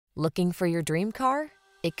Looking for your dream car?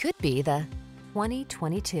 It could be the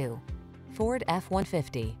 2022 Ford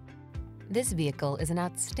F-150. This vehicle is an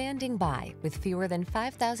outstanding buy with fewer than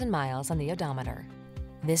 5,000 miles on the odometer.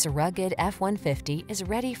 This rugged F-150 is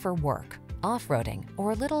ready for work, off-roading,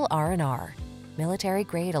 or a little R&R.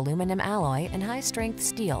 Military-grade aluminum alloy and high-strength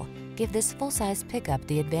steel give this full-size pickup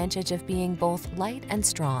the advantage of being both light and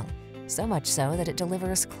strong, so much so that it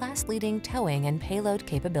delivers class-leading towing and payload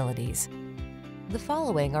capabilities. The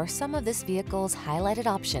following are some of this vehicle's highlighted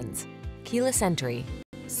options: keyless entry,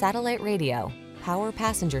 satellite radio, power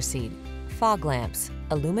passenger seat, fog lamps,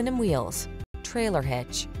 aluminum wheels, trailer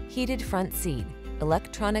hitch, heated front seat,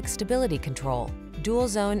 electronic stability control, dual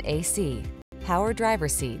zone AC, power driver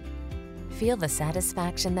seat. Feel the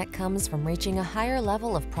satisfaction that comes from reaching a higher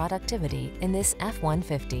level of productivity in this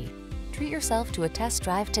F-150. Treat yourself to a test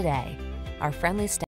drive today. Our friendly staff